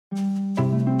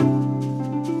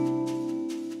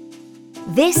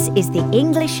This is the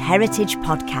English Heritage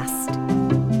Podcast.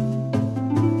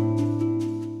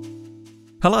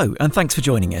 Hello, and thanks for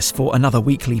joining us for another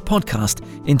weekly podcast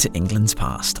into England's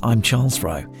past. I'm Charles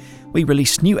Rowe. We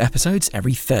release new episodes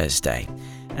every Thursday,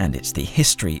 and it's the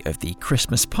history of the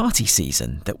Christmas party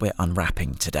season that we're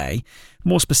unwrapping today.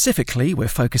 More specifically, we're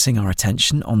focusing our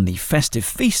attention on the festive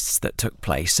feasts that took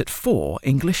place at 4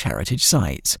 English heritage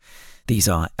sites. These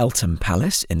are Eltham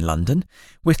Palace in London,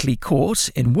 Whitley Court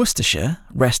in Worcestershire,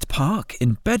 Wrest Park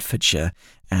in Bedfordshire,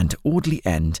 and Audley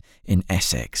End in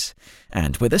Essex.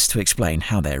 And with us to explain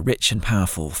how their rich and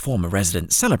powerful former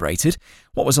residents celebrated,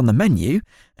 what was on the menu,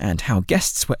 and how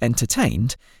guests were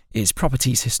entertained, is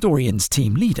Properties Historians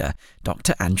team leader,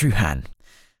 Dr. Andrew Han.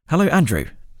 Hello, Andrew.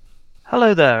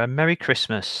 Hello there, and Merry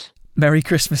Christmas. Merry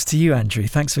Christmas to you, Andrew.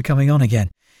 Thanks for coming on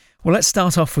again. Well, let's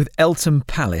start off with Eltham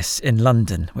Palace in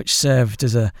London, which served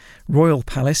as a royal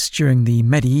palace during the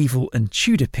medieval and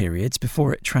Tudor periods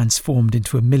before it transformed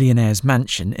into a millionaire's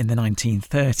mansion in the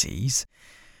 1930s.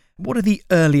 What are the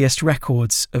earliest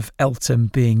records of Eltham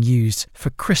being used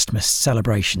for Christmas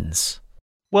celebrations?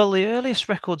 Well, the earliest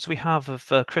records we have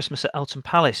of Christmas at Eltham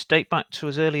Palace date back to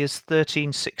as early as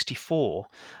 1364,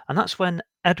 and that's when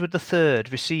Edward III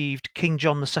received King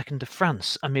John II of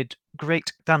France amid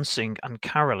great dancing and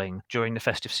carolling during the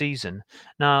festive season.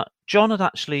 Now, John had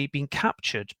actually been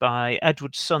captured by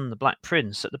Edward's son, the Black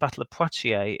Prince, at the Battle of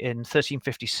Poitiers in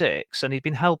 1356, and he'd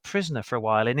been held prisoner for a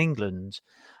while in England.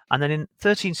 And then in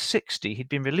 1360, he'd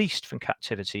been released from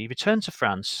captivity, returned to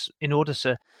France in order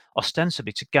to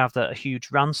ostensibly to gather a huge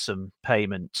ransom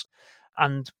payment.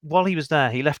 And while he was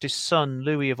there, he left his son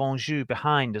Louis of Anjou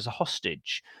behind as a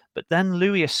hostage. But then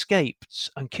Louis escaped,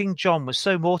 and King John was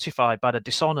so mortified by the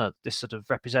dishonour this sort of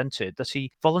represented that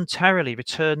he voluntarily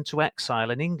returned to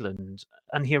exile in England.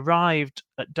 And he arrived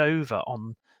at Dover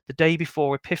on the day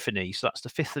before Epiphany, so that's the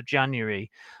 5th of January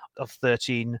of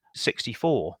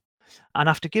 1364. And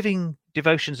after giving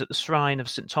devotions at the shrine of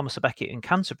St Thomas a Becket in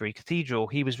Canterbury Cathedral,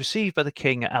 he was received by the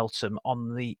king at Eltham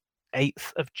on the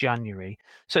 8th of January.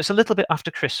 So it's a little bit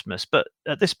after Christmas, but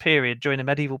at this period, during the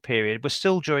medieval period, we're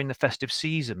still during the festive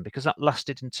season because that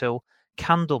lasted until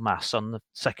Candlemas on the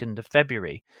 2nd of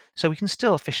February. So we can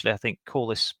still officially, I think, call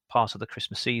this part of the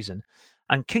Christmas season.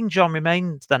 And King John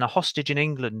remained then a hostage in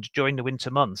England during the winter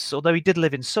months, although he did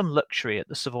live in some luxury at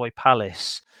the Savoy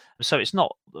Palace. So it's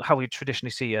not how we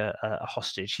traditionally see a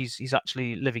hostage. He's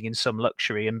actually living in some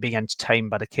luxury and being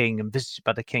entertained by the king and visited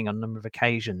by the king on a number of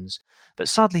occasions. But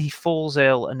sadly, he falls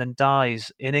ill and then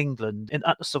dies in England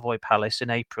at the Savoy Palace in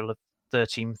April of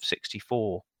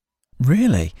 1364.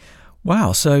 Really?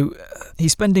 Wow, so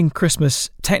he's spending Christmas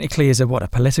technically as a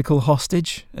political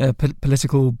hostage, a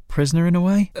political prisoner in a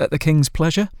way, at the king's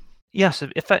pleasure? Yes,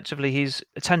 effectively he's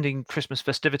attending Christmas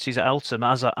festivities at Eltham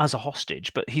as a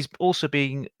hostage, but he's also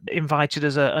being invited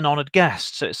as an honoured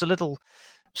guest. So it's a little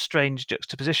strange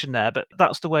juxtaposition there, but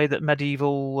that's the way that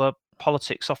medieval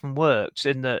politics often worked,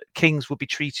 in that kings would be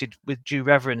treated with due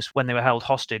reverence when they were held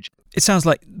hostage. It sounds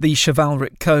like the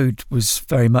chivalric code was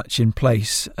very much in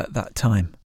place at that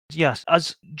time. Yes,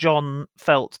 as John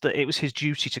felt that it was his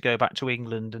duty to go back to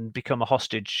England and become a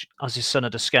hostage as his son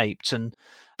had escaped, and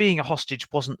being a hostage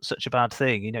wasn't such a bad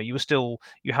thing. You know, you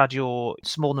had your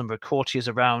small number of courtiers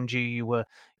around you, you were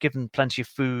given plenty of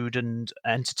food and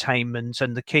entertainment,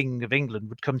 and the King of England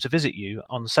would come to visit you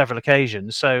on several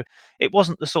occasions. So it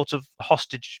wasn't the sort of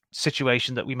hostage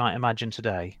situation that we might imagine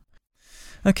today.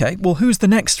 Okay, well, who's the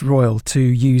next royal to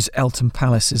use Eltham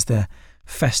Palace as their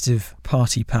festive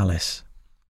party palace?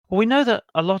 Well, we know that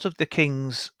a lot of the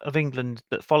kings of England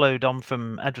that followed on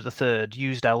from Edward III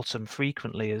used Eltham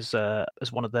frequently as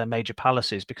one of their major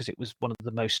palaces because it was one of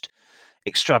the most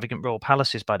extravagant royal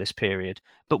palaces by this period.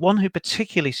 But one who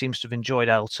particularly seems to have enjoyed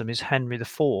Eltham is Henry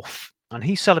IV, and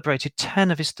he celebrated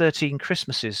 10 of his 13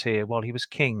 Christmases here while he was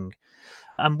king.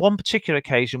 And one particular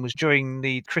occasion was during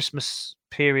the Christmas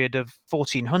period of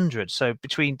 1400. So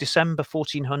between December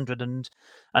 1400 and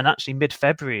actually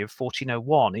mid-February of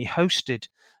 1401, he hosted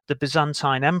the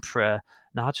Byzantine Emperor,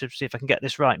 now I have to see if I can get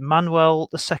this right, Manuel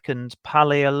II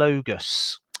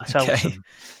Palaiologus at Eltham.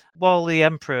 While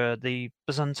the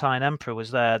Byzantine Emperor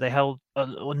was there, they held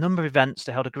a number of events.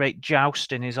 They held a great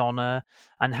joust in his honour,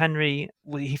 and Henry,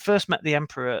 he first met the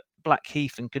Emperor at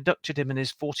Blackheath and conducted him and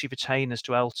his 40 retainers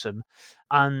to Eltham,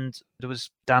 and there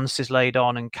was dances laid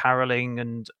on and carolling,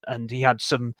 and he had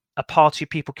a party of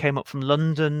people came up from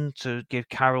London to give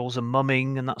carols and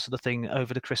mumming and that sort of thing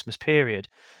over the Christmas period.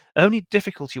 Only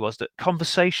difficulty was that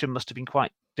conversation must have been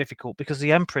quite difficult because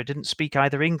the emperor didn't speak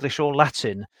either English or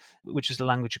Latin, which is the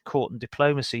language of court and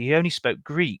diplomacy. He only spoke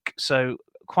Greek, so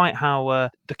quite how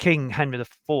the king, Henry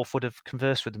IV, would have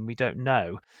conversed with them, we don't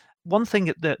know. One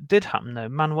thing that did happen, though,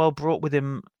 Manuel brought with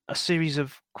him a series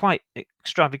of quite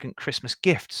extravagant Christmas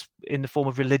gifts in the form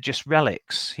of religious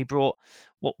relics. He brought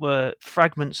what were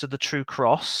fragments of the true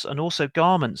cross and also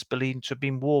garments believed to have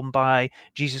been worn by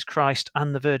Jesus Christ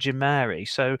and the Virgin Mary.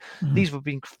 So these would have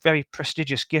been very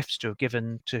prestigious gifts to have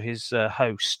given to his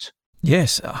host.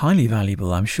 Yes, highly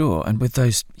valuable, I'm sure, and with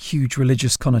those huge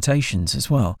religious connotations as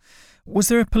well. Was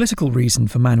there a political reason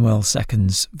for Manuel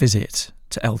II's visit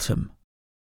to Eltham?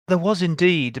 There was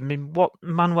indeed. I mean, what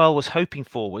Manuel was hoping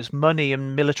for was money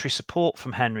and military support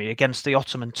from Henry against the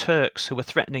Ottoman Turks who were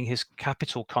threatening his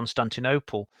capital,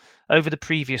 Constantinople. Over the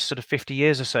previous sort of 50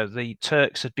 years or so, the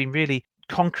Turks had been really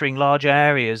conquering large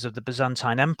areas of the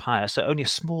Byzantine Empire, so only a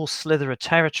small slither of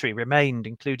territory remained,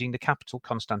 including the capital,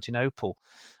 Constantinople.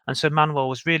 And so Manuel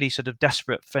was really sort of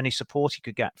desperate for any support he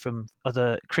could get from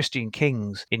other Christian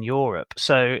kings in Europe.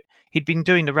 So he'd been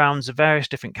doing the rounds of various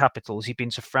different capitals. He'd been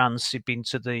to France, he'd been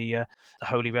to the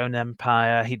Holy Roman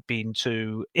Empire, he'd been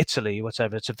to Italy,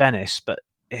 to Venice, but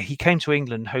he came to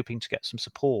England hoping to get some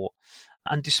support.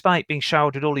 And despite being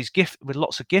showered with all these with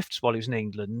lots of gifts while he was in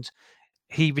England,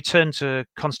 he returned to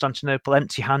Constantinople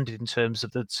empty-handed in terms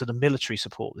of the sort of military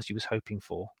support that he was hoping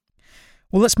for.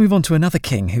 Well, let's move on to another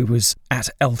king who was at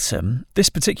Eltham. This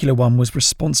particular one was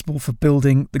responsible for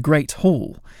building the Great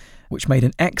Hall, which made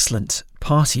an excellent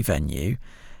party venue.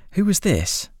 Who was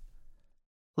this?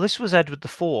 Well, this was Edward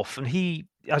IV, and he,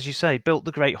 as you say, built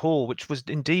the Great Hall, which was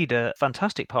indeed a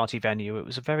fantastic party venue. It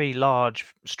was a very large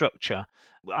structure,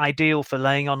 ideal for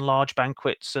laying on large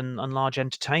banquets and large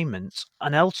entertainments.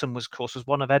 And Eltham was, of course,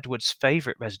 one of Edward's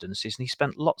favourite residences, and he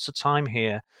spent lots of time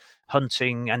here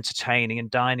hunting, entertaining and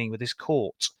dining with his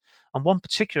court. On one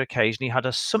particular occasion, he had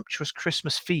a sumptuous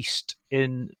Christmas feast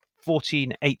in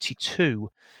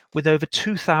 1482 with over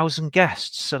 2,000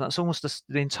 guests. So that's almost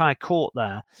the entire court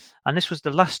there. And this was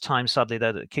the last time, sadly,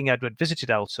 that King Edward visited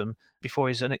Eltham before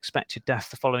his unexpected death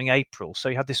the following April. So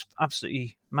he had this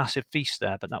absolutely massive feast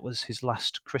there, but that was his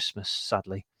last Christmas,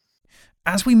 sadly.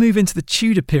 As we move into the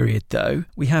Tudor period, though,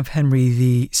 we have Henry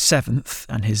VII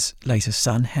and his later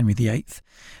son, Henry VIII.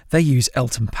 They use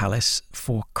Eltham Palace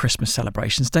for Christmas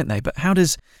celebrations, don't they? But how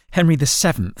does Henry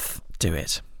VII do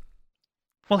it?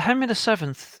 Well, Henry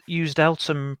VII used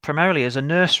Eltham primarily as a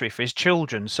nursery for his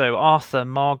children. So Arthur,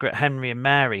 Margaret, Henry and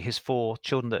Mary, his 4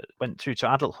 children that went through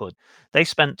to adulthood, they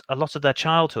spent a lot of their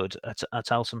childhood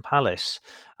at Eltham Palace.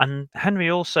 And Henry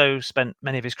also spent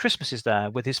many of his Christmases there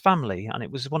with his family. And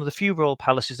it was one of the few royal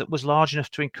palaces that was large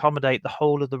enough to accommodate the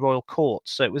whole of the royal court.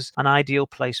 So it was an ideal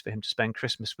place for him to spend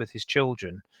Christmas with his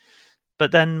children.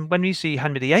 But then when we see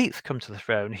Henry VIII come to the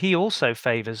throne, he also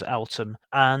favours Eltham,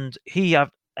 and he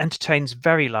entertains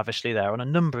very lavishly there on a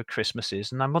number of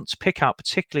Christmases. And I want to pick out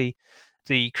particularly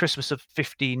the Christmas of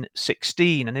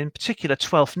 1516, and in particular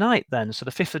Twelfth Night then, so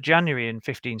the 5th of January in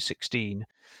 1516,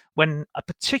 when a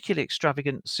particularly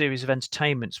extravagant series of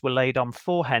entertainments were laid on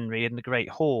for Henry in the Great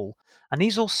Hall. And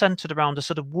these all centred around a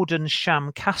sort of wooden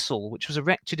sham castle, which was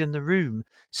erected in the room,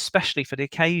 specially for the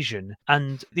occasion.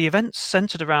 And the events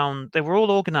centred around, they were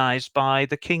all organised by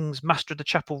the King's Master of the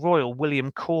Chapel Royal,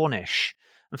 William Cornish.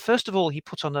 And first of all, he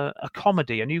put on a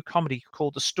new comedy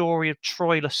called The Story of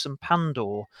Troilus and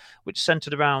Pandore, which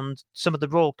centred around some of the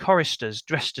royal choristers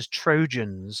dressed as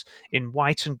Trojans in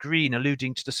white and green,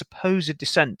 alluding to the supposed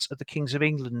descent of the kings of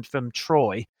England from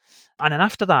Troy. And then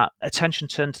after that, attention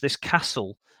turned to this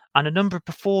castle, and a number of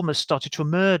performers started to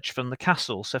emerge from the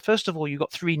castle. So first of all, you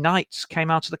got 3 knights came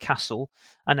out of the castle,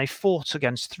 and they fought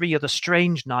against 3 other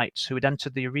strange knights who had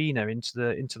entered the arena into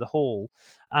the hall.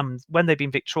 And when they'd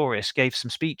been victorious, gave some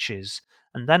speeches.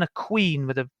 And then a queen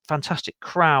with a fantastic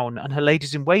crown and her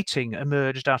ladies in waiting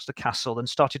emerged out of the castle and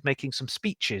started making some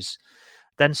speeches.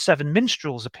 Then 7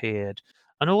 minstrels appeared.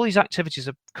 And all these activities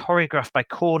are choreographed by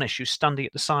Cornish, who's standing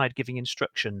at the side giving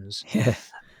instructions. Yeah.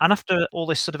 And after all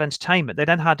this sort of entertainment, they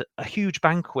then had a huge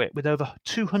banquet with over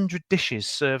 200 dishes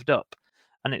served up.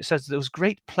 And it says there was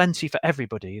great plenty for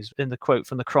everybody, is in the quote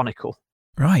from the Chronicle.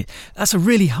 Right. That's a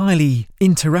really highly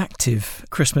interactive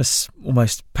Christmas,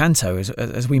 almost panto,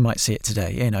 as we might see it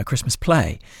today, Christmas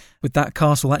play, with that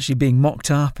castle actually being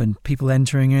mocked up and people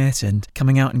entering it and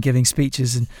coming out and giving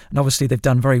speeches. And obviously they've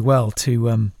done very well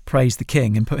to praise the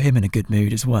king and put him in a good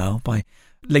mood as well by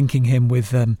linking him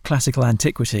with classical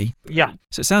antiquity. Yeah.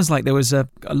 So it sounds like there was a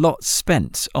lot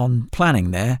spent on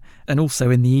planning there and also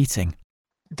in the eating.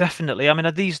 Definitely. I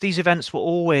mean, these events were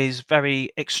always very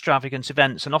extravagant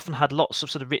events and often had lots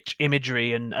of sort of rich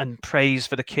imagery and praise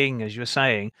for the king, as you were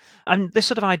saying. And this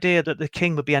sort of idea that the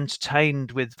king would be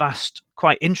entertained with vast,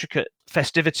 quite intricate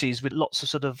festivities with lots of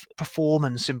sort of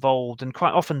performance involved and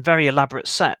quite often very elaborate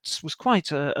sets was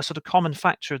quite a sort of common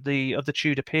factor of the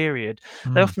Tudor period. They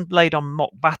Mm. often laid on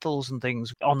mock battles and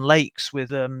things on lakes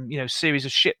with series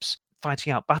of ships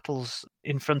fighting out battles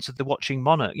in front of the watching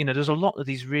monarch. There's a lot of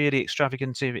these really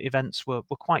extravagant events were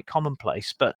quite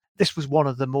commonplace, but this was one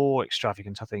of the more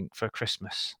extravagant, I think, for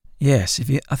Christmas. Yes,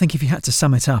 I think if you had to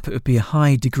sum it up, it would be a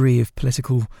high degree of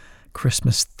political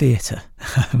Christmas theatre.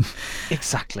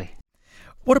 Exactly.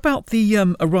 What about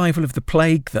the arrival of the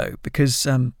plague, though? Because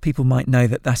people might know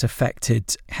that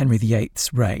affected Henry VIII's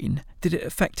reign. Did it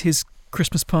affect his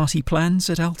Christmas party plans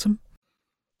at Eltham?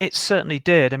 It certainly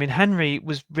did. I mean, Henry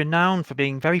was renowned for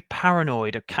being very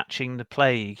paranoid of catching the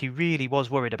plague. He really was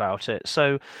worried about it.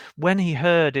 So when he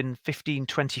heard in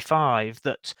 1525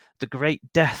 that the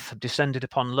Great Death had descended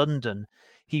upon London,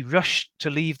 he rushed to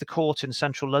leave the court in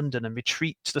central London and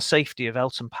retreat to the safety of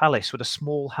Eltham Palace with a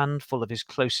small handful of his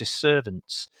closest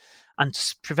servants. And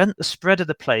to prevent the spread of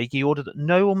the plague, he ordered that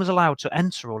no one was allowed to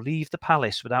enter or leave the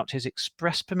palace without his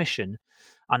express permission,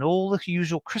 and all the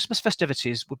usual Christmas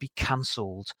festivities would be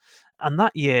cancelled. And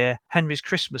that year, Henry's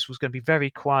Christmas was going to be a very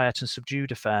quiet and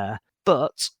subdued affair.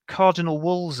 But Cardinal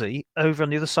Wolsey, over on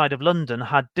the other side of London,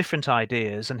 had different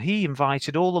ideas, and he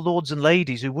invited all the lords and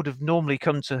ladies who would have normally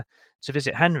come to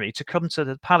visit Henry to come to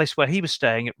the palace where he was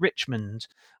staying at Richmond,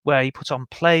 where he put on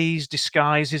plays,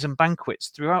 disguises, and banquets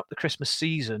throughout the Christmas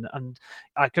season. And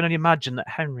I can only imagine that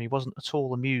Henry wasn't at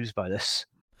all amused by this.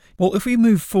 Well, if we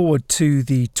move forward to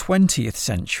the 20th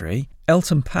century,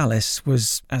 Eltham Palace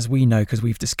was, as we know because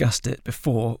we've discussed it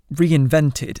before,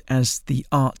 reinvented as the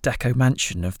Art Deco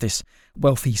mansion of this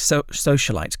wealthy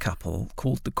socialite couple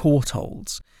called the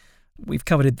Courtaulds. We've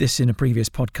covered this in a previous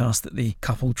podcast that the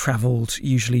couple travelled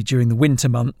usually during the winter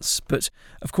months, but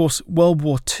of course World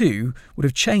War II would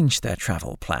have changed their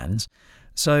travel plans.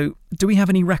 So do we have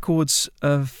any records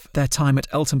of their time at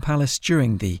Eltham Palace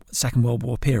during the Second World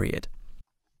War period?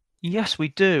 Yes, we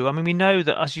do. I mean, we know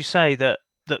that, as you say, that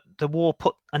the war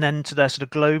put an end to their sort of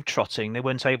globe-trotting. They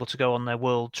weren't able to go on their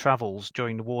world travels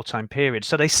during the wartime period.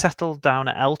 So they settled down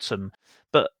at Eltham.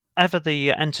 But ever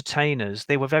the entertainers,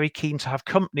 they were very keen to have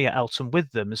company at Eltham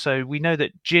with them. So we know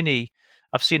that Ginny,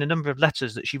 I've seen a number of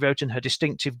letters that she wrote in her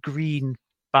distinctive green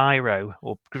biro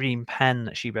or green pen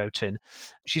that she wrote in.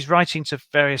 She's writing to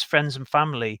various friends and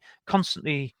family,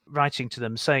 constantly writing to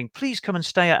them saying, please come and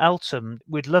stay at Eltham.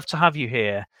 We'd love to have you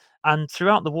here. And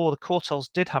throughout the war, the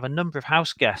Courtaulds did have a number of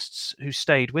house guests who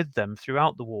stayed with them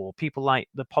throughout the war. People like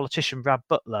the politician Rab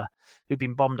Butler, who'd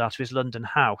been bombed out of his London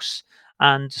house,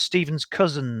 and Stephen's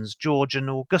cousins, George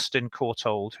and Augustine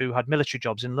Courtauld, who had military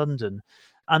jobs in London.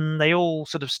 And they all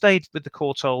sort of stayed with the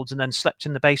Courtaulds and then slept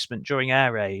in the basement during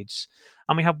air raids.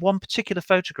 And we have one particular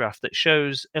photograph that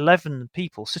shows 11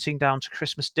 people sitting down to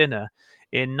Christmas dinner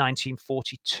in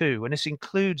 1942. And this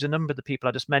includes a number of the people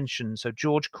I just mentioned. So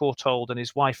George Courtauld and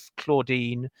his wife,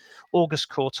 Claudine, August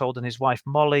Courtauld and his wife,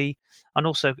 Molly, and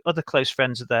also other close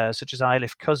friends of theirs, such as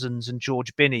Eilif Cousins and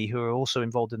George Binney, who are also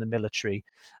involved in the military,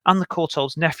 and the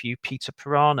Courtaulds' nephew, Peter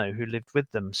Pirano, who lived with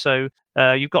them. So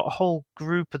you've got a whole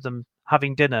group of them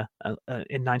having dinner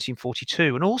in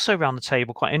 1942. And also around the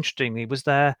table, quite interestingly, was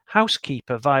their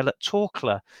housekeeper, Violet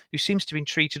Torkler, who seems to have been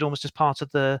treated almost as part of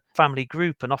the family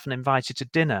group and often invited to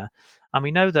dinner. And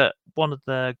we know that one of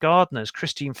the gardeners,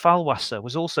 Christine Falwasser,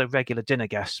 was also a regular dinner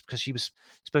guest because she was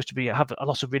supposed to have a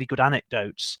lot of really good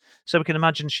anecdotes. So we can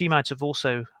imagine she might have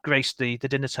also graced the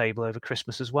dinner table over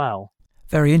Christmas as well.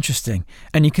 Very interesting.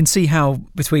 And you can see how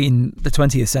between the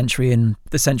 20th century and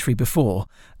the century before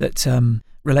that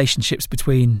relationships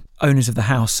between owners of the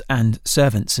house and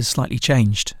servants has slightly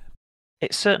changed.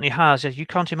 It certainly has. You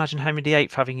can't imagine Henry VIII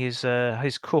having his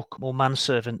cook or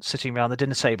manservant sitting around the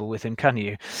dinner table with him, can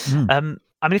you? Mm.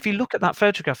 I mean, if you look at that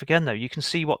photograph again, though, you can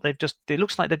see what it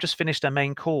looks like they've just finished their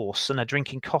main course and they're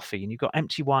drinking coffee, and you've got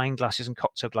empty wine glasses and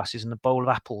cocktail glasses and a bowl of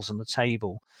apples on the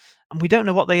table. And we don't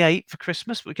know what they ate for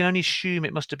Christmas, but we can only assume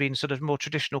it must have been sort of more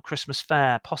traditional Christmas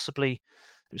fare, possibly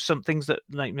some things that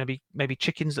like maybe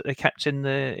chickens that they kept in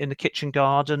the kitchen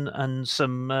garden and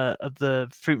some of the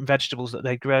fruit and vegetables that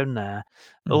they'd grown there.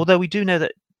 Mm. Although we do know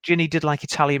that Ginny did like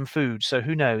Italian food, so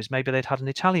who knows, maybe they'd had an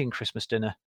Italian Christmas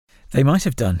dinner. They might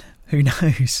have done. Who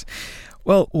knows?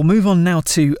 Well, we'll move on now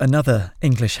to another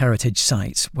English heritage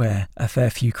site where a fair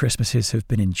few Christmases have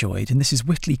been enjoyed, and this is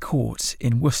Whitley Court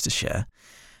in Worcestershire.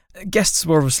 Guests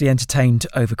were obviously entertained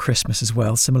over Christmas as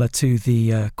well, similar to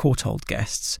the Courtauld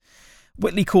guests.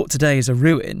 Whitley Court today is a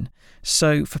ruin,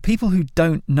 So for people who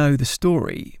don't know the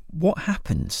story, what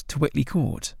happened to Whitley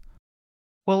Court?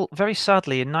 Well, very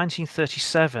sadly, in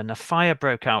 1937, a fire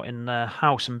broke out in the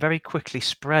house and very quickly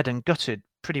spread and gutted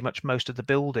pretty much most of the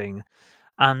building.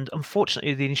 And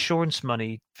unfortunately, the insurance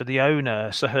money for the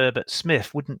owner, Sir Herbert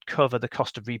Smith, wouldn't cover the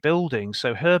cost of rebuilding.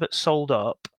 So Herbert sold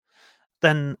up.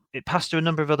 Then it passed through a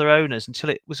number of other owners until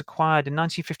it was acquired in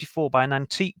 1954 by an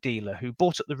antique dealer who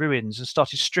bought up the ruins and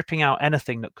started stripping out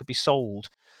anything that could be sold.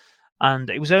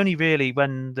 And it was only really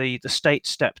when the state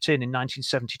stepped in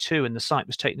 1972 and the site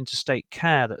was taken into state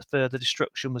care that further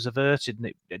destruction was averted,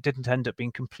 and it didn't end up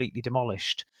being completely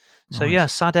demolished. So Right. yeah,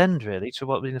 sad end really to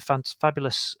what was a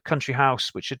fabulous country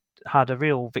house which had a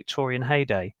real Victorian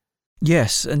heyday.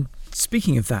 Yes, and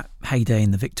speaking of that heyday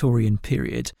in the Victorian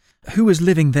period, who was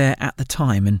living there at the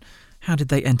time and how did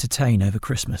they entertain over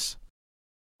Christmas?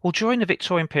 Well, during the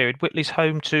Victorian period, Whitley's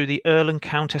home to the Earl and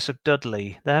Countess of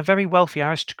Dudley. They're very wealthy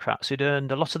aristocrats who'd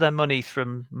earned a lot of their money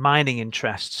from mining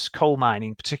interests, coal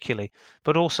mining particularly,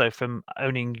 but also from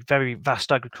owning very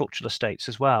vast agricultural estates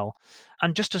as well.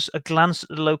 And just as a glance at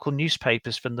the local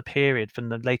newspapers from the period, from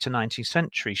the later 19th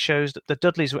century, shows that the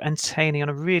Dudleys were entertaining on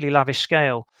a really lavish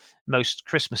scale most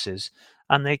Christmases.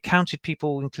 And they counted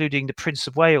people, including the Prince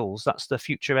of Wales, that's the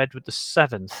future Edward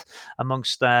VII,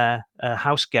 amongst their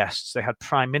house guests. They had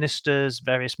prime ministers,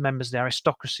 various members of the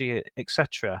aristocracy,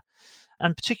 etc.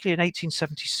 And particularly in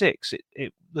 1876,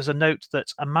 there's a note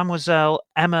that a Mademoiselle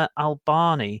Emma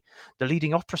Albani, the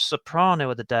leading opera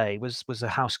soprano of the day, was a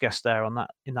house guest there in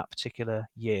that particular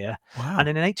year. Wow. And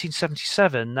in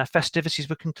 1877, their festivities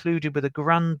were concluded with a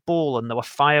grand ball, and there were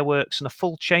fireworks and a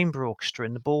full chamber orchestra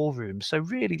in the ballroom. So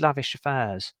really lavish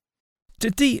affairs.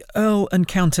 Did the Earl and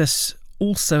Countess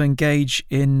also engage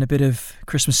in a bit of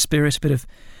Christmas spirit, a bit of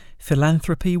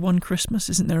philanthropy one Christmas?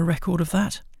 Isn't there a record of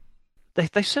that?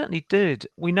 They certainly did.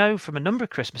 We know from a number of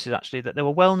Christmases, actually, that they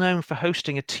were well known for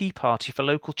hosting a tea party for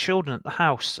local children at the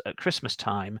house at Christmas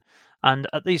time. And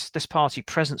at this party,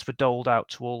 presents were doled out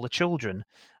to all the children.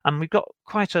 And we've got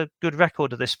quite a good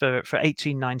record of this for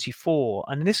 1894.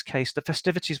 And in this case, the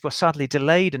festivities were sadly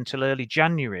delayed until early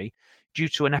January due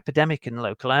to an epidemic in the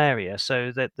local area.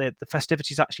 So the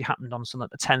festivities actually happened on something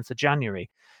like the 10th of January.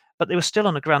 But they were still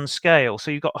on a grand scale.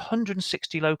 So you've got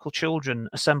 160 local children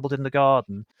assembled in the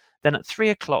garden. Then at 3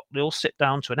 o'clock, they all sit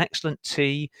down to an excellent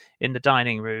tea in the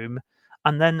dining room.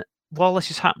 And then while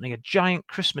this is happening, a giant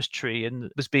Christmas tree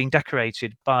was being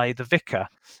decorated by the vicar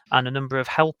and a number of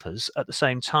helpers at the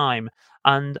same time.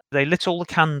 And they lit all the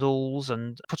candles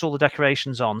and put all the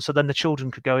decorations on. So then the children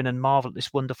could go in and marvel at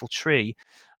this wonderful tree.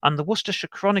 And the Worcestershire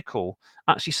Chronicle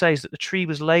actually says that the tree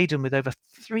was laden with over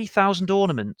 3,000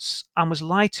 ornaments and was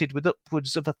lighted with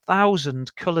upwards of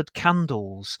 1,000 coloured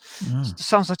candles.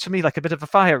 Sounds like, to me, like a bit of a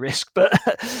fire risk, but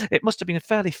it must have been a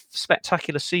fairly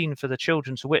spectacular scene for the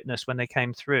children to witness when they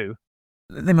came through.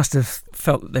 They must have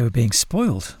felt that they were being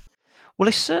spoiled. Well,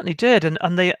 they certainly did,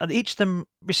 and each of them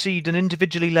received an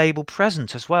individually labelled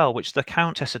present as well, which the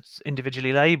Countess had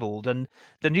individually labelled. And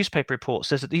the newspaper report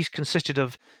says that these consisted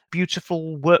of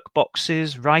beautiful work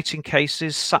boxes, writing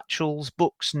cases, satchels,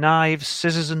 books, knives,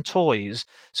 scissors, and toys.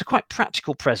 So quite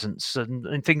practical presents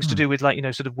and things to do with, like,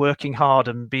 sort of working hard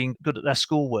and being good at their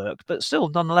schoolwork. But still,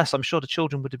 nonetheless, I'm sure the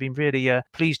children would have been really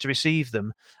pleased to receive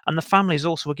them. And the families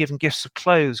also were given gifts of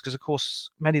clothes because, of course,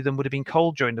 many of them would have been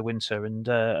cold during the winter and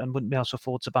wouldn't be able to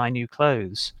afford to buy new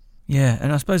clothes. Yeah,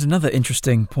 and I suppose another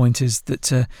interesting point is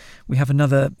that we have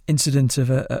another incident of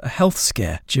a health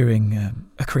scare during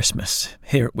a Christmas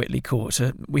here at Whitley Court.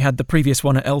 We had the previous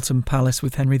one at Eltham Palace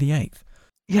with Henry VIII.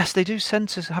 Yes, they do tend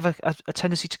to have a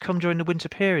tendency to come during the winter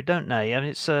period, don't they? I mean,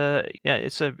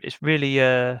 it's really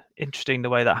interesting the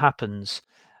way that happens.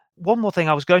 One more thing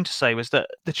I was going to say was that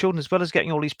the children, as well as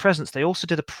getting all these presents, they also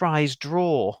did a prize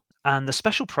draw. And the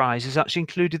special prizes actually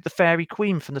included the Fairy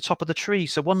Queen from the top of the tree.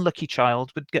 So one lucky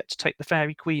child would get to take the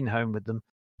Fairy Queen home with them.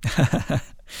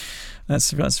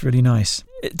 That's really nice.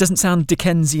 It doesn't sound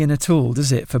Dickensian at all,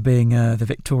 does it, for being the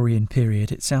Victorian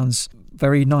period? It sounds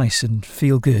very nice and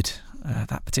feel good,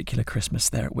 that particular Christmas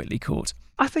there at Whitley Court.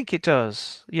 I think it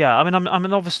does. Yeah, I mean,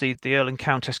 obviously the Earl and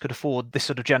Countess could afford this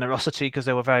sort of generosity because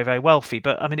they were very, very wealthy.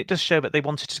 But I mean, it does show that they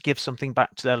wanted to give something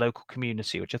back to their local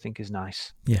community, which I think is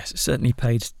nice. Yes, it certainly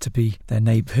paid to be their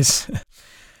neighbours.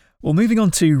 Well, moving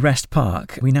on to Wrest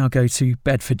Park, we now go to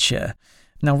Bedfordshire.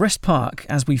 Now, Wrest Park,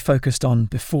 as we focused on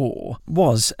before,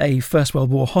 was a First World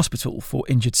War hospital for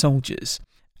injured soldiers.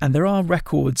 And there are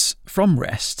records from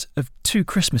Wrest of two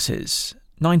Christmases,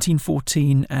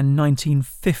 1914 and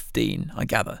 1915, I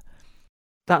gather.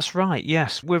 That's right,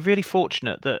 yes. We're really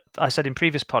fortunate that, I said in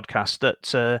previous podcasts,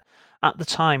 that at the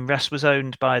time Wrest was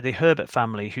owned by the Herbert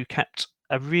family, who kept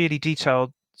a really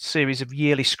detailed series of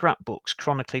yearly scrapbooks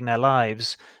chronicling their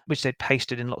lives, which they'd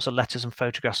pasted in lots of letters and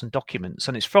photographs and documents.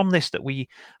 And it's from this that we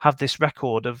have this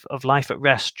record of life at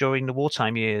rest during the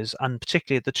wartime years, and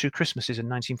particularly the two Christmases in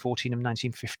 1914 and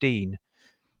 1915.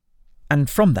 And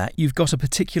from that, you've got a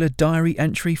particular diary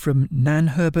entry from Nan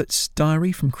Herbert's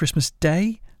diary from Christmas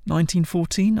Day,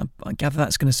 1914. I gather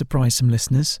that's going to surprise some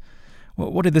listeners.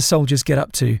 What did the soldiers get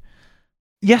up to?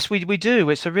 Yes, we do.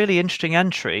 It's a really interesting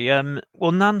entry.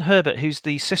 Well, Nan Herbert, who's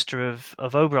the sister of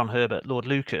Oberon Herbert, Lord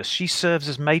Lucas, she serves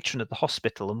as matron of the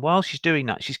hospital. And while she's doing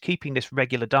that, she's keeping this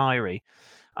regular diary.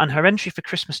 And her entry for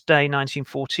Christmas Day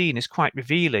 1914 is quite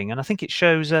revealing. And I think it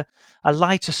shows a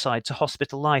lighter side to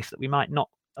hospital life that we might not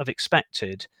have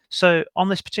expected. So on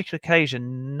this particular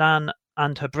occasion, Nan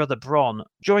and her brother Bron,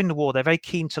 during the war, they're very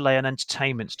keen to lay on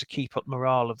entertainments to keep up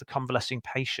morale of the convalescing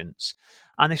patients.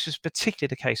 And this was particularly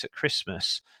the case at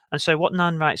Christmas. And so what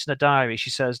Nan writes in a diary, she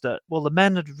says that, well, the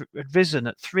men had risen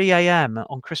at 3 a.m.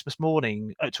 on Christmas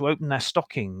morning to open their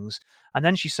stockings. And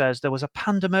then she says there was a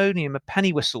pandemonium of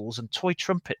penny whistles and toy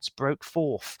trumpets broke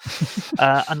forth.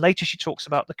 And later she talks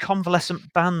about the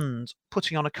convalescent band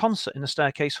putting on a concert in the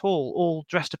staircase hall, all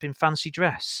dressed up in fancy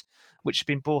dress, which had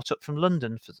been brought up from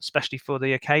London, especially for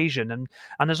the occasion. And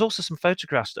there's also some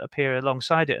photographs that appear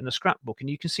alongside it in the scrapbook. And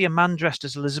you can see a man dressed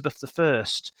as Elizabeth I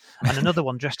and another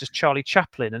one dressed as Charlie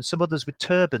Chaplin and some others with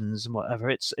turbans and whatever.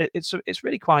 It's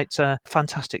really quite a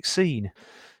fantastic scene.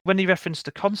 When he referenced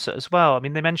the concert as well, I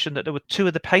mean, they mentioned that there were two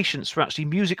of the patients were actually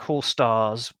music hall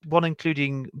stars, one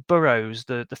including Burroughs,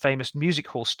 the famous music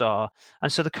hall star.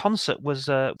 And so the concert was,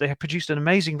 they had produced an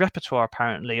amazing repertoire,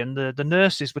 apparently, and the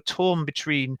nurses were torn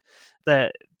between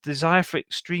their desire for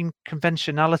extreme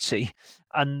conventionality,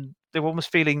 and they were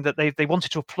almost feeling that they wanted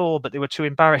to applaud, but they were too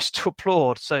embarrassed to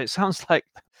applaud. So it sounds like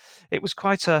it was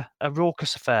quite a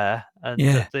raucous affair, and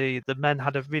that the men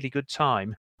had a really good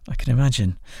time. I can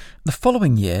imagine. The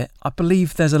following year, I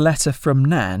believe there's a letter from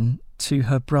Nan to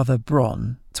her brother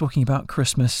Bron talking about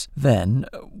Christmas then.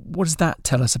 What does that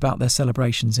tell us about their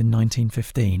celebrations in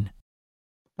 1915?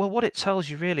 Well, what it tells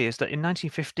you really is that in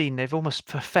 1915, they've almost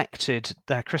perfected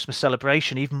their Christmas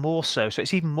celebration even more so. So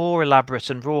it's even more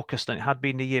elaborate and raucous than it had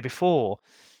been the year before.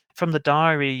 From the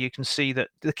diary, you can see that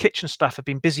the kitchen staff have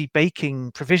been busy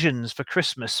baking provisions for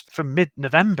Christmas from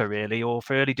mid-November, really, or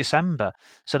for early December.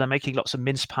 So they're making lots of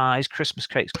mince pies, Christmas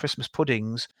cakes, Christmas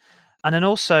puddings. And then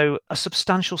also a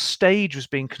substantial stage was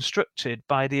being constructed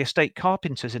by the estate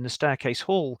carpenters in the staircase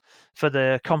hall for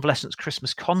the convalescents'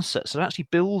 Christmas concert. So they're actually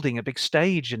building a big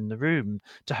stage in the room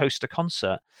to host a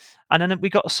concert. And then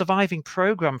we got a surviving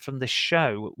program from this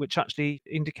show, which actually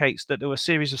indicates that there were a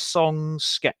series of songs,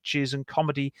 sketches, and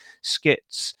comedy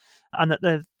skits, and that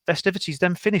the festivities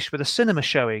then finished with a cinema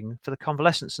showing for the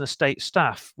convalescents and estate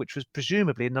staff, which was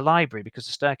presumably in the library because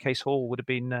the staircase hall would have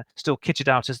been still kitted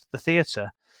out as the theatre.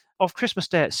 Of Christmas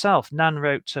Day itself, Nan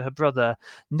wrote to her brother,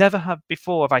 "Never have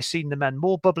before have I seen the men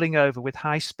more bubbling over with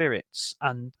high spirits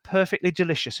and perfectly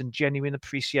delicious and genuine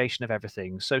appreciation of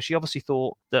everything." So she obviously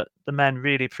thought that the men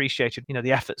really appreciated,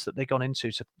 the efforts that they'd gone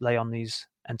into to lay on these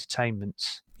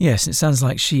entertainments. Yes, it sounds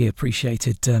like she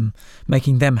appreciated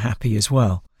making them happy as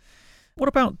well. What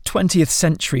about 20th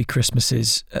century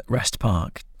Christmases at Rest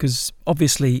Park? Because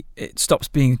obviously it stops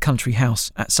being a country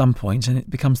house at some point and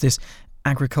it becomes this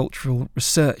Agricultural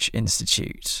Research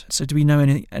Institute. So do we know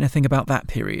anything about that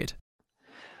period?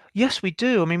 Yes, we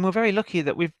do. I mean, we're very lucky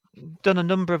that we've done a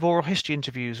number of oral history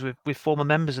interviews with former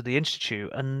members of the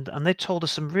Institute, and they told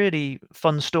us some really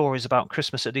fun stories about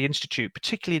Christmas at the Institute,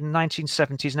 particularly in the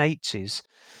 1970s and 80s.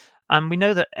 And we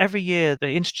know that every year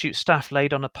the Institute staff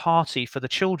laid on a party for the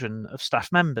children of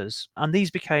staff members, and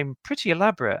these became pretty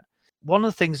elaborate. One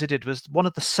of the things they did was one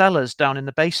of the cellars down in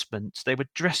the basement, they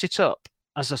would dress it up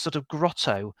as a sort of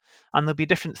grotto, and there'll be a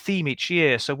different theme each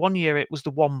year. So one year it was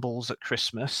the Wombles at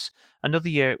Christmas, another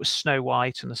year it was Snow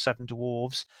White and the Seven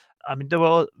Dwarfs. I mean, there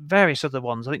were various other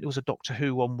ones. I think there was a Doctor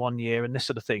Who one year and this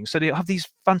sort of thing. So they have these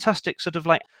fantastic sort of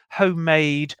like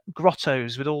homemade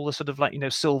grottos with all the sort of like,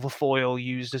 silver foil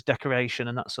used as decoration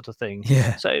and that sort of thing.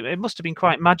 Yeah. So it must have been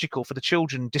quite magical for the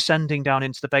children descending down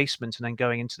into the basement and then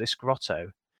going into this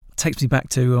grotto. It takes me back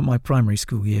to my primary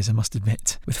school years, I must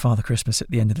admit, with Father Christmas at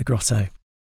the end of the grotto.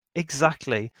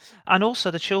 Exactly. And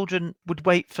also the children would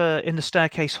wait in the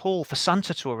staircase hall for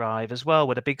Santa to arrive as well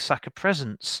with a big sack of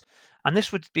presents. And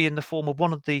this would be in the form of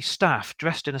one of the staff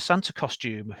dressed in a Santa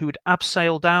costume who would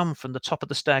abseil down from the top of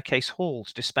the staircase hall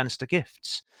to dispense the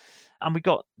gifts. And we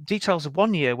got details of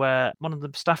one year where one of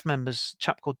the staff members, a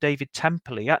chap called David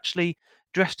Temple, he actually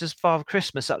dressed as Father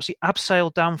Christmas, actually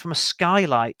abseiled down from a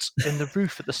skylight in the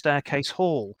roof at the staircase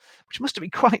hall, which must have been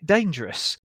quite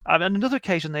dangerous. And on another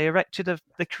occasion,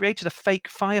 they created a fake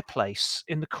fireplace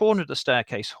in the corner of the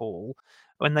staircase hall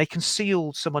when they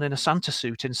concealed someone in a Santa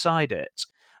suit inside it.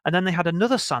 And then they had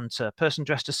another Santa, person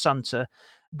dressed as Santa,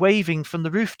 waving from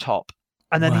the rooftop.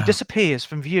 And then he Wow. disappears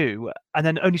from view, and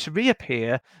then only to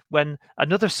reappear when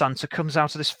another Santa comes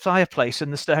out of this fireplace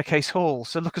in the staircase hall.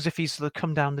 So look as if he's sort of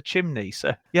come down the chimney.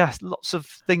 So yeah, lots of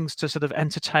things to sort of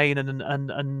entertain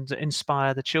and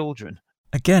inspire the children.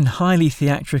 Again, highly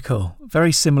theatrical,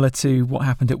 very similar to what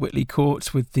happened at Whitley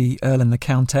Court with the Earl and the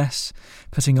Countess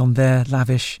putting on their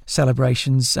lavish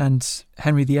celebrations, and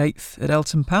Henry VIII at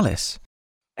Eltham Palace.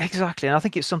 Exactly, and I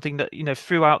think it's something that,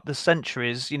 throughout the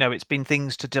centuries, it's been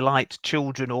things to delight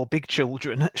children or big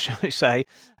children, shall we say,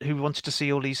 who wanted to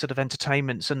see all these sort of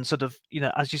entertainments and sort of,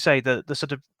 as you say, the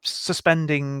sort of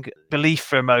suspending belief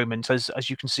for a moment as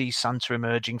you can see Santa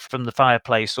emerging from the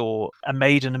fireplace or a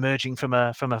maiden emerging from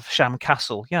a sham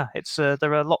castle. Yeah, it's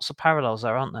there are lots of parallels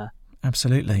there, aren't there?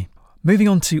 Absolutely. Moving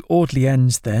on to Audley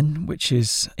End then, which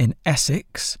is in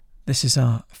Essex. This is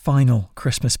our final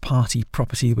Christmas party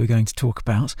property we're going to talk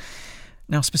about.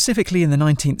 Now, specifically in the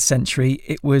 19th century,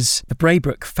 it was the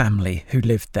Braybrook family who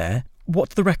lived there. What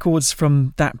do the records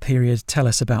from that period tell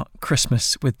us about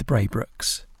Christmas with the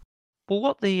Braybrooks? Well,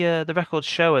 what the records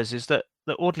show us is that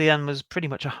Audley End was pretty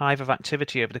much a hive of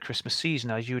activity over the Christmas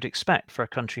season, as you would expect for a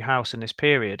country house in this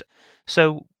period.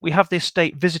 So we have the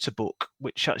estate visitor book,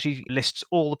 which actually lists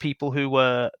all the people who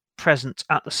were present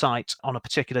at the site on a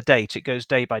particular date. It goes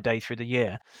day by day through the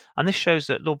year. And this shows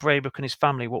that Lord Braybrooke and his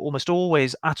family were almost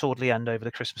always at Audley End over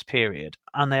the Christmas period,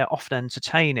 and they are often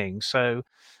entertaining. So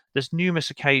there's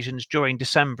numerous occasions during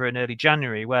December and early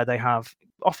January where they have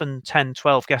often 10,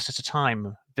 12 guests at a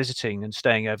time visiting and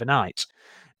staying overnight.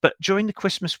 But during the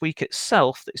Christmas week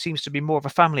itself, it seems to be more of a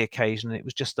family occasion, and it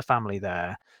was just the family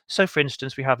there. So, for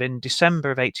instance, we have in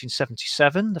December of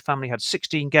 1877, the family had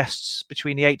 16 guests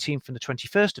between the 18th and the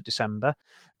 21st of December,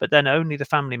 but then only the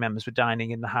family members were dining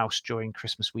in the house during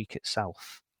Christmas week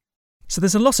itself. So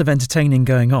there's a lot of entertaining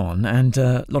going on and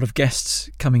a lot of guests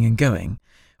coming and going.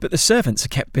 But the servants are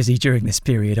kept busy during this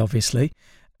period, obviously.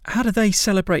 How do they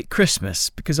celebrate Christmas?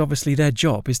 Because obviously their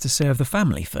job is to serve the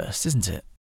family first, isn't it?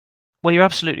 Well, you're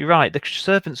absolutely right. The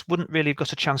servants wouldn't really have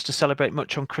got a chance to celebrate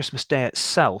much on Christmas Day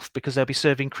itself because they'll be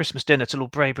serving Christmas dinner to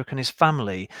Lord Braybrooke and his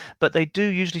family. But they do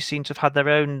usually seem to have had their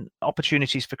own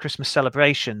opportunities for Christmas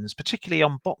celebrations, particularly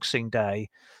on Boxing Day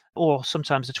or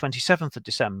sometimes the 27th of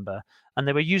December. And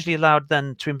they were usually allowed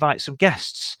then to invite some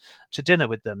guests to dinner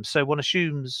with them. So one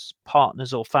assumes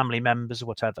partners or family members or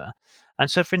whatever. And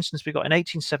so, for instance, we got in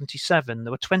 1877,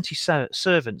 there were 20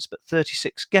 servants, but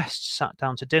 36 guests sat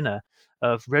down to dinner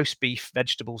of roast beef,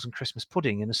 vegetables, and Christmas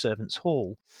pudding in the servants'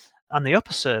 hall. And the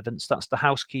upper servants, that's the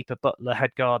housekeeper, butler, head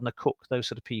gardener, cook, those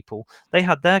sort of people, they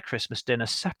had their Christmas dinner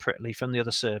separately from the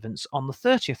other servants on the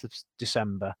 30th of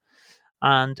December.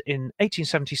 And in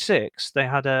 1876, they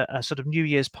had a sort of New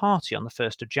Year's party on the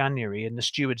 1st of January in the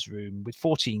steward's room with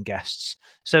 14 guests.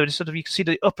 So it's sort of, you can see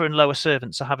the upper and lower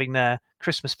servants are having their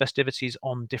Christmas festivities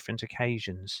on different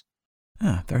occasions.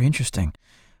 Ah, very interesting.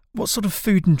 What sort of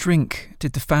food and drink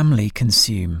did the family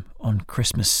consume on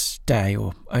Christmas Day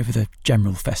or over the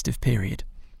general festive period?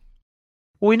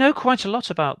 Well, we know quite a lot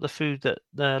about the food that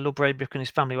Lord Braybrooke and his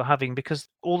family were having because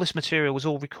all this material was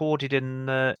all recorded in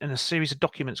a series of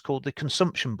documents called the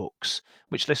consumption books,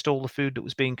 which list all the food that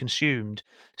was being consumed.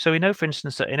 So we know, for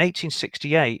instance, that in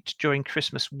 1868, during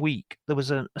Christmas week, there was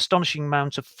an astonishing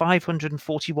amount of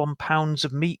 541 pounds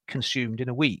of meat consumed in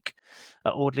a week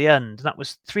at Audley End. That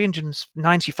was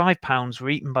 395 pounds were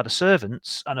eaten by the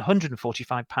servants and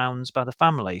 145 pounds by the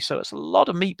family. So it's a lot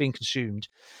of meat being consumed.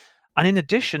 And in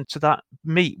addition to that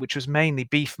meat, which was mainly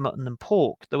beef, mutton, and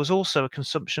pork, there was also a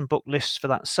consumption book list for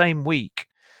that same week.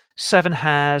 7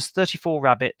 hares, 34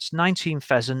 rabbits, 19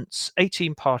 pheasants,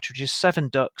 18 partridges, 7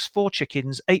 ducks, 4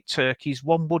 chickens, 8 turkeys,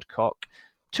 1 woodcock,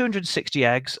 260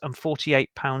 eggs, and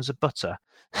 48 pounds of butter.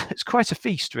 It's quite a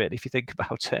feast, really, if you think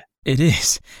about it. It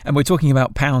is. And we're talking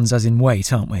about pounds as in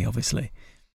weight, aren't we, obviously?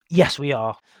 Yes, we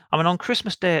are. I mean, on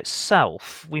Christmas Day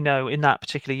itself, we know in that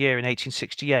particular year in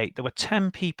 1868, there were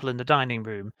 10 people in the dining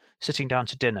room sitting down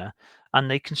to dinner,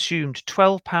 and they consumed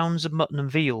 12 pounds of mutton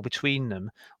and veal between them,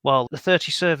 while the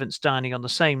 30 servants dining on the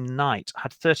same night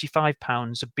had 35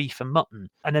 pounds of beef and mutton.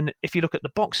 And then if you look at the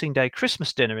Boxing Day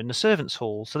Christmas dinner in the servants'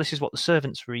 hall, so this is what the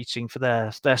servants were eating for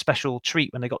their special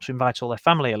treat when they got to invite all their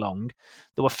family along,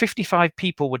 there were 55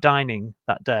 people were dining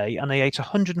that day, and they ate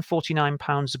 149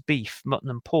 pounds of beef, mutton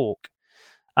and pork.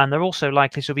 And they're also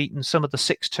likely to have eaten some of the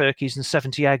 6 turkeys and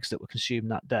 70 eggs that were consumed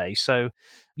that day. So,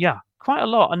 yeah, quite a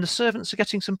lot. And the servants are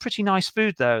getting some pretty nice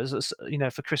food there, as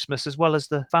for Christmas, as well as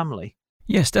the family.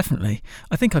 Yes, definitely.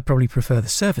 I think I'd probably prefer the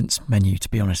servants' menu, to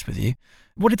be honest with you.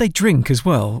 What did they drink as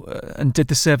well? And did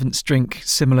the servants drink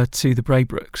similar to the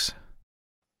Braybrookes?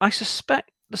 I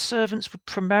suspect the servants would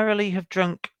primarily have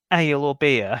drunk ale or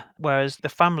beer, whereas the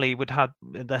family would have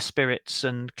their spirits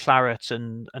and claret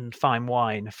and fine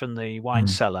wine from the wine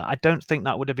cellar. I don't think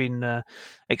that would have been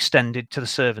extended to the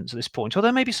servants at this point,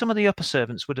 although maybe some of the upper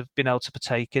servants would have been able to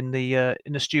partake in the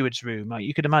steward's room. Like,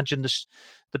 you could imagine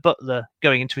the butler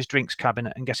going into his drinks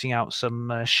cabinet and getting out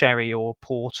some sherry or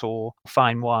port or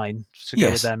fine wine to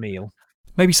go with their meal.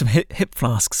 Maybe some hip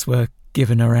flasks were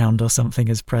given around or something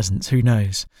as presents, who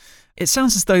knows. It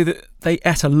sounds as though that they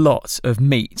ate a lot of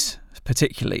meat,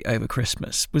 particularly over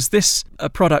Christmas. Was this a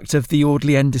product of the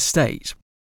Audley End estate?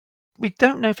 We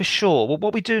don't know for sure. Well,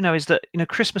 what we do know is that,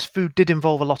 Christmas food did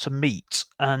involve a lot of meat,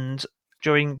 and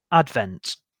during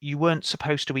Advent, you weren't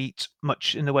supposed to eat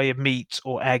much in the way of meat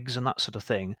or eggs and that sort of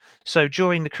thing. So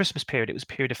during the Christmas period, it was a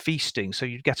period of feasting. So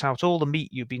you'd get out all the meat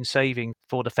you've been saving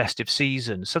for the festive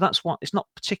season. So that's what it's not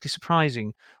particularly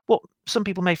surprising. What some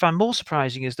people may find more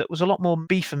surprising is that there was a lot more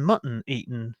beef and mutton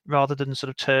eaten rather than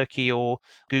sort of turkey or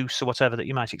goose or whatever that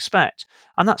you might expect.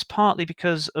 And that's partly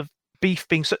because of beef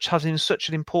having such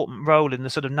an important role in the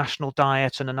sort of national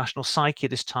diet and the national psyche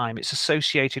this time. It's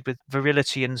associated with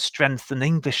virility and strength and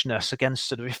Englishness against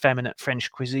sort of effeminate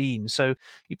French cuisine. So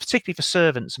particularly for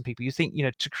servants and people, you think,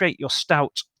 to create your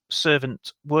stout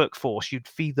servant workforce, you'd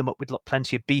feed them up with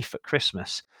plenty of beef at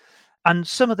Christmas. And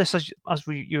some of this,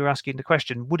 you were asking the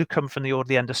question, would have come from the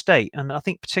Audley End estate. And I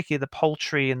think particularly the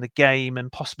poultry and the game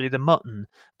and possibly the mutton.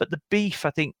 But the beef,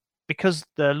 I think, because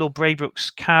the Lord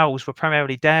Braybrook's cows were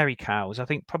primarily dairy cows, I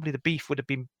think probably the beef would have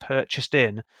been purchased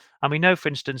in. And we know, for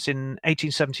instance, in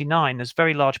 1879, there's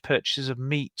very large purchases of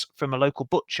meat from a local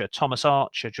butcher, Thomas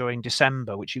Archer, during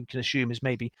December, which you can assume is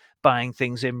maybe buying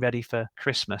things in ready for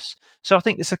Christmas. So I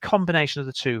think it's a combination of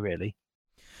the two, really.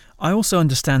 I also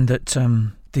understand that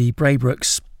the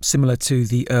Braybrookes, similar to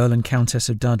the Earl and Countess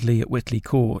of Dudley at Whitley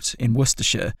Court in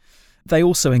Worcestershire, they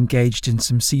also engaged in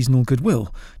some seasonal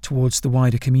goodwill towards the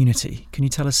wider community. Can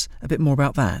you tell us a bit more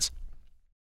about that?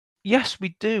 Yes,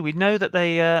 we do. We know that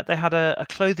they had a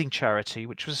clothing charity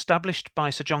which was established by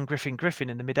Sir John Griffin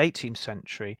Griffin in the mid-18th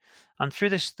century. And through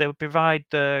this, they would provide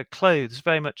the clothes,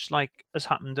 very much like as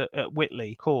happened at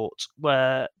Whitley Court,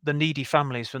 where the needy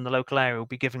families from the local area will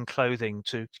be given clothing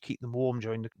to keep them warm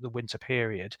during the winter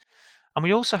period. And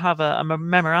we also have a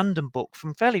memorandum book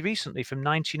from fairly recently, from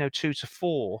 1902 to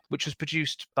 4, which was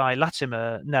produced by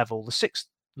Latimer Neville, the 6th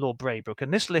Lord Braybrooke.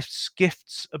 And this lists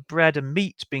gifts of bread and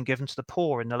meat being given to the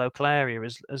poor in the local area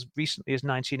as recently as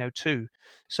 1902.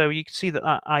 So you can see that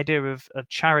idea of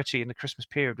charity in the Christmas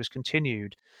period was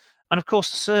continued. And of course,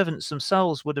 the servants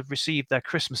themselves would have received their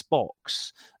Christmas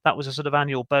box. That was a sort of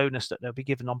annual bonus that they'll be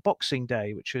given on Boxing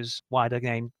Day, which is why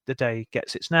the day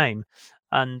gets its name.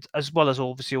 And as well as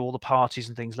obviously all the parties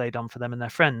and things laid on for them and their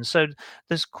friends. So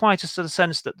there's quite a sort of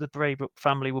sense that the Braybrooke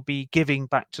family will be giving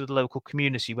back to the local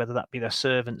community, whether that be their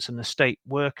servants and the state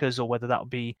workers, or whether that would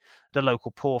be the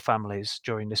local poor families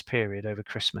during this period over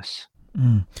Christmas.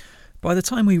 By the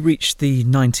time we reach the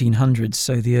 1900s,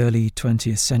 so the early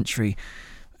 20th century,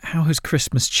 how has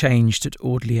Christmas changed at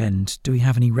Audley End? Do we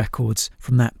have any records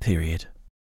from that period?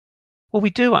 Well, we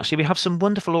do actually. We have some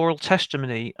wonderful oral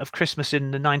testimony of Christmas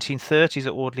in the 1930s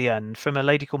at Audley End from a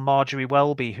lady called Marjorie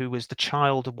Welby, who was the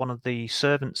child of one of the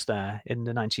servants there in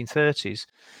the 1930s.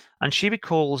 And she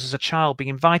recalls as a child being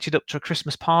invited up to a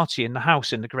Christmas party in the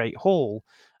house in the Great Hall.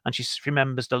 And she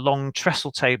remembers the long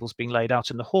trestle tables being laid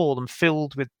out in the hall and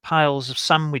filled with piles of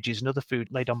sandwiches and other food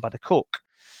laid on by the cook.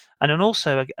 And then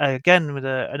also, again, with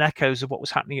an echoes of what was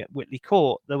happening at Whitley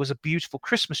Court, there was a beautiful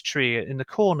Christmas tree in the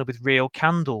corner with real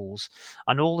candles,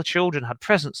 and all the children had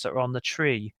presents that were on the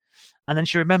tree. And then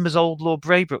she remembers old Lord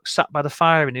Braybrooke sat by the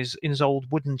fire in his old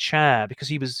wooden chair, because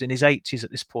he was in his 80s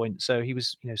at this point, so he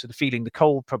was sort of feeling the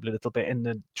cold probably a little bit in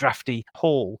the drafty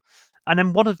hall. And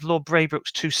then one of Lord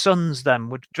Braybrooke's two sons then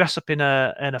would dress up in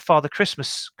a Father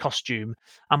Christmas costume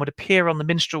and would appear on the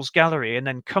minstrel's gallery and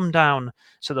then come down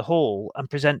to the hall and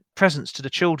present presents to the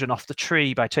children off the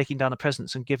tree by taking down the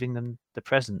presents and giving them the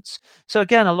presents. So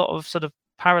again, a lot of sort of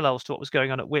parallels to what was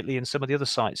going on at Whitley and some of the other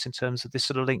sites in terms of this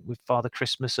sort of link with Father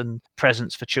Christmas and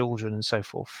presents for children and so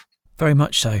forth. Very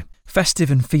much so. Festive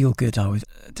and feel good, I would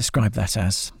describe that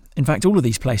as. In fact, all of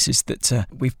these places that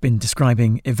we've been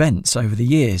describing events over the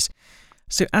years.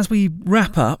 So as we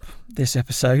wrap up this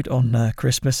episode on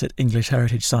Christmas at English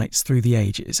heritage sites through the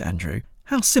ages, Andrew,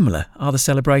 how similar are the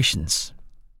celebrations?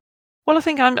 Well, I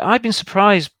think I've been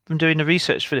surprised from doing the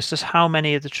research for this, just how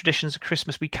many of the traditions of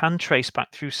Christmas we can trace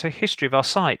back through, say, history of our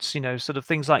sites. Sort of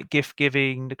things like gift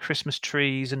giving, the Christmas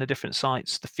trees and the different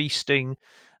sites, the feasting,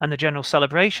 and the general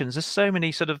celebrations. There's so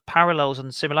many sort of parallels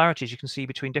and similarities you can see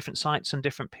between different sites and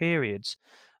different periods.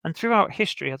 And throughout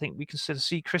history, I think we can sort of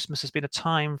see Christmas as being a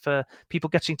time for people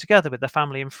getting together with their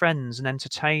family and friends and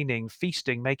entertaining,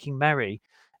 feasting, making merry.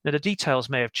 Now, the details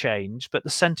may have changed, but the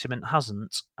sentiment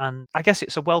hasn't. And I guess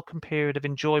it's a welcome period of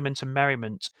enjoyment and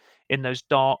merriment in those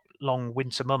dark, long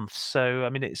winter months. So,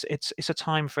 I mean, it's a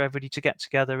time for everybody to get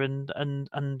together and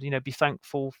be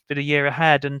thankful for the year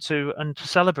ahead and to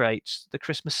celebrate the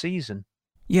Christmas season.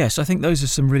 Yes, I think those are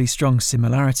some really strong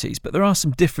similarities, but there are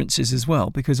some differences as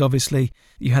well, because obviously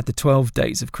you had the 12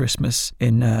 days of Christmas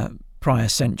in prior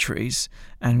centuries,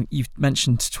 and you've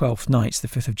mentioned 12th nights, the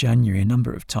 5th of January, a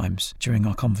number of times during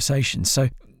our conversation. So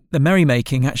the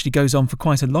merrymaking actually goes on for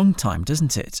quite a long time,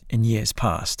 doesn't it, in years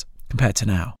past compared to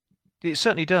now? It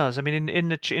certainly does. I mean, in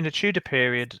the Tudor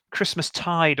period, Christmas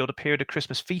tide, or the period of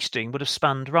Christmas feasting, would have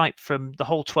spanned right from the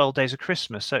whole 12 days of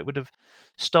Christmas. So it would have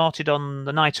started on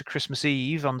the night of Christmas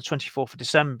Eve on the 24th of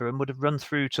December and would have run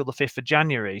through till the 5th of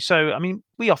January. So, I mean,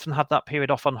 we often had that period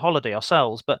off on holiday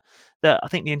ourselves, but I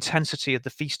think the intensity of the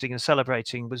feasting and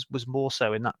celebrating was more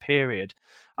so in that period.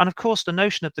 And of course, the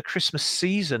notion of the Christmas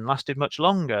season lasted much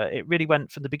longer. It really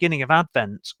went from the beginning of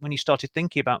Advent, when you started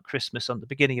thinking about Christmas on the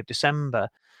beginning of December,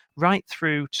 right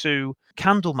through to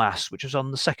Candlemas, which was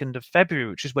on the 2nd of February,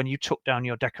 which is when you took down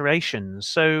your decorations.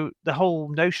 So the whole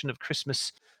notion of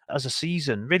Christmas as a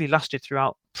season really lasted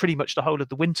throughout pretty much the whole of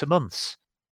the winter months.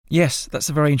 Yes, that's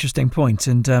a very interesting point,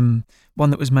 and one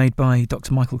that was made by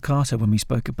Dr. Michael Carter when we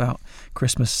spoke about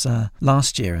Christmas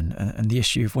last year and the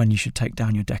issue of when you should take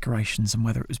down your decorations and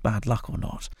whether it was bad luck or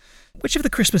not. Which of the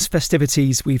Christmas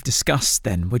festivities we've discussed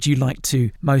then would you like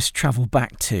to most travel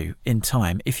back to in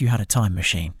time if you had a time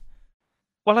machine?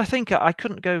 Well, I think I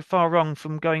couldn't go far wrong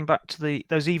from going back to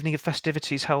those evening of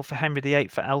festivities held for Henry VIII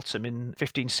at Eltham in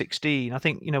 1516. I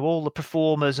think, all the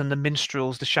performers and the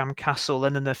minstrels, the sham castle,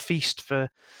 and then the feast for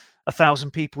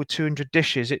 1,000 people with 200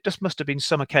 dishes. It just must have been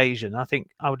some occasion. I think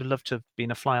I would have loved to have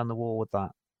been a fly on the wall with that.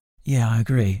 Yeah, I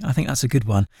agree. I think that's a good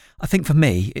one. I think for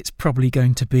me, it's probably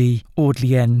going to be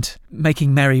Audley End,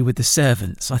 making merry with the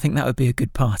servants. I think that would be a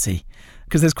good party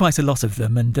because there's quite a lot of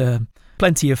them and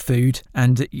plenty of food,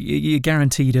 and you're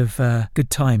guaranteed of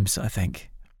good times, I think.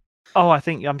 Oh,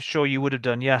 I'm sure you would have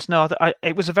done, yes. No,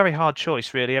 it was a very hard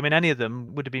choice, really. I mean, any of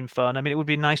them would have been fun. I mean, it would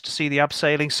be nice to see the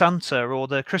abseiling Santa or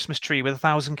the Christmas tree with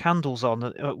 1,000 candles on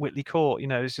at Whitley Court.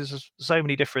 There's just so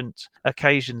many different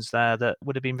occasions there that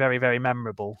would have been very, very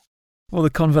memorable. Well, the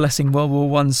convalescing World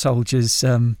War I soldiers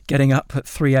getting up at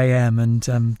 3 a.m.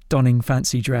 and donning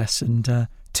fancy dress and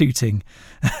tooting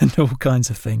and all kinds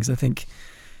of things. I think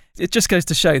it just goes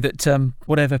to show that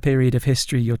whatever period of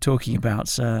history you're talking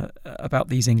about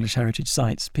these English heritage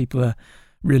sites, people are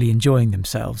really enjoying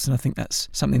themselves. And I think that's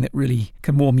something that really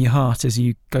can warm your heart as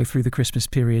you go through the Christmas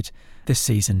period this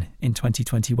season in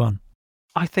 2021.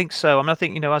 I think so. I mean, I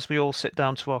think, as we all sit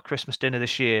down to our Christmas dinner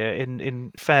this year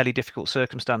in fairly difficult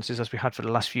circumstances as we had for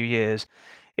the last few years,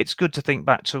 it's good to think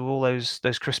back to all those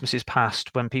Christmases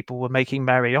past when people were making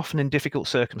merry, often in difficult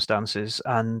circumstances,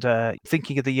 and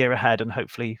thinking of the year ahead and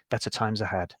hopefully better times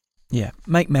ahead. Yeah,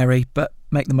 make merry, but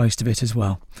make the most of it as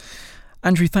well.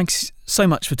 Andrew, thanks so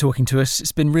much for talking to us.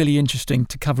 It's been really interesting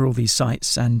to cover all these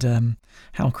sites and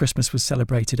how Christmas was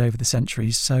celebrated over the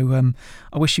centuries. So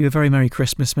I wish you a very Merry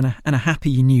Christmas and a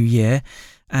Happy New Year,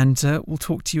 and we'll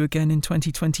talk to you again in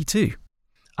 2022.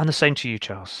 And the same to you,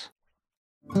 Charles.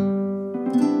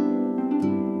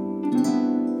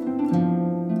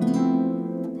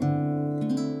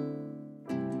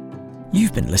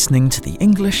 You've been listening to the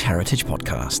English Heritage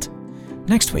Podcast.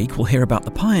 Next week, we'll hear about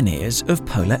the pioneers of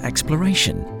polar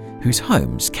exploration, whose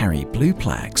homes carry blue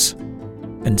flags.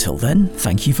 Until then,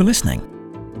 thank you for listening,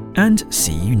 and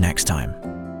see you next time.